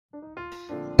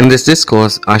In this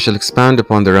discourse, I shall expound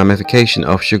upon the ramification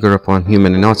of sugar upon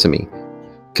human anatomy,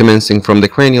 commencing from the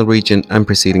cranial region and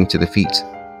proceeding to the feet.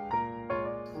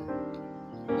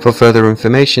 For further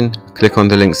information, click on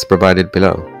the links provided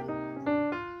below.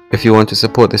 If you want to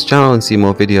support this channel and see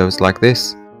more videos like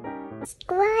this,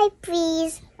 subscribe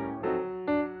please.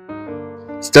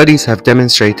 Studies have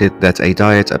demonstrated that a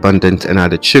diet abundant in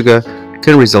added sugar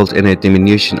can result in a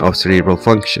diminution of cerebral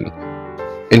function,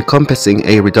 encompassing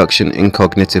a reduction in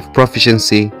cognitive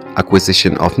proficiency,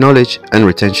 acquisition of knowledge, and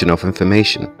retention of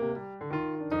information.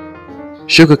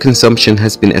 Sugar consumption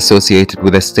has been associated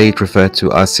with a state referred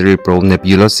to as cerebral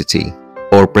nebulosity,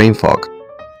 or brain fog,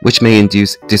 which may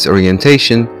induce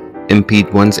disorientation,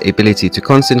 impede one's ability to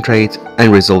concentrate,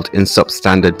 and result in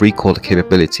substandard recall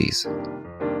capabilities.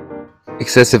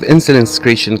 Excessive insulin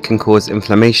secretion can cause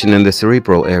inflammation in the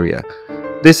cerebral area.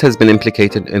 This has been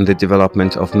implicated in the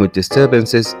development of mood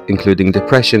disturbances, including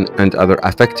depression and other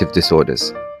affective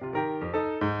disorders.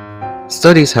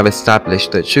 Studies have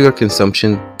established that sugar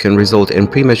consumption can result in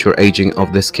premature aging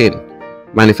of the skin,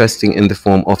 manifesting in the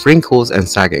form of wrinkles and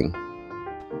sagging.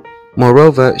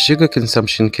 Moreover, sugar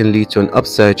consumption can lead to an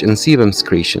upsurge in sebum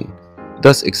secretion,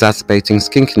 thus exacerbating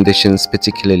skin conditions,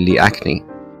 particularly acne.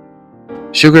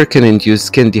 Sugar can induce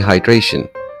skin dehydration,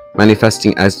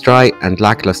 manifesting as dry and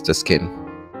lackluster skin.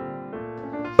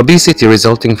 Obesity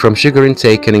resulting from sugar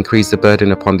intake can increase the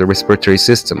burden upon the respiratory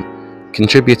system,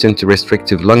 contributing to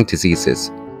restrictive lung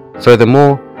diseases.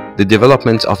 Furthermore, the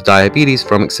development of diabetes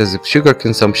from excessive sugar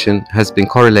consumption has been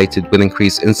correlated with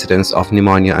increased incidence of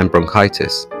pneumonia and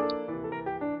bronchitis.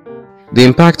 The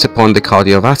impact upon the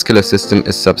cardiovascular system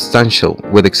is substantial,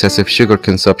 with excessive sugar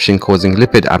consumption causing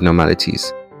lipid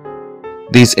abnormalities.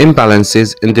 These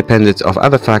imbalances, independent of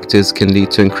other factors, can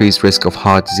lead to increased risk of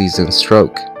heart disease and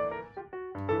stroke.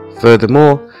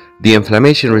 Furthermore, the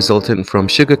inflammation resultant from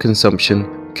sugar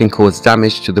consumption can cause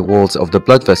damage to the walls of the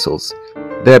blood vessels,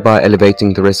 thereby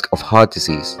elevating the risk of heart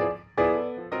disease.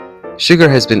 Sugar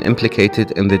has been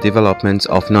implicated in the development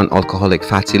of non-alcoholic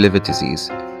fatty liver disease,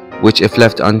 which if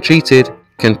left untreated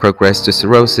can progress to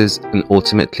cirrhosis and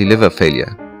ultimately liver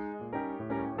failure.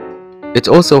 It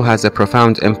also has a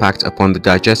profound impact upon the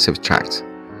digestive tract,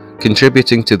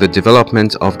 contributing to the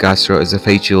development of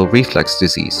gastroesophageal reflux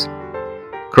disease.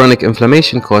 Chronic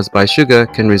inflammation caused by sugar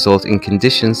can result in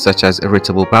conditions such as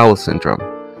irritable bowel syndrome.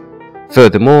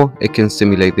 Furthermore, it can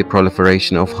stimulate the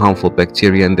proliferation of harmful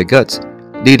bacteria in the gut,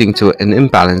 leading to an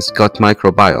imbalanced gut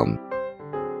microbiome.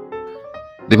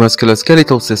 The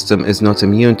musculoskeletal system is not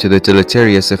immune to the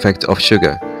deleterious effect of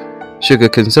sugar. Sugar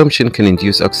consumption can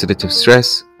induce oxidative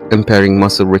stress, impairing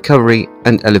muscle recovery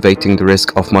and elevating the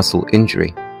risk of muscle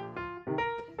injury.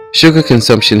 Sugar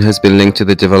consumption has been linked to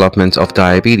the development of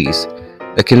diabetes,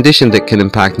 a condition that can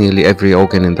impact nearly every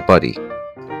organ in the body.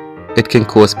 It can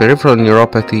cause peripheral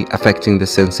neuropathy, affecting the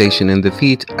sensation in the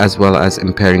feet as well as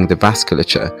impairing the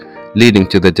vasculature, leading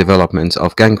to the development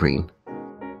of gangrene.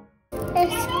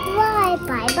 Subscribe,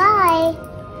 bye-bye.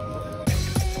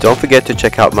 Don't forget to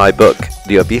check out my book,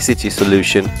 The Obesity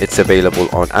Solution. It's available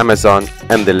on Amazon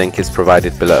and the link is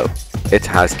provided below. It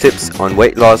has tips on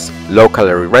weight loss,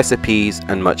 low-calorie recipes,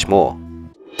 and much more.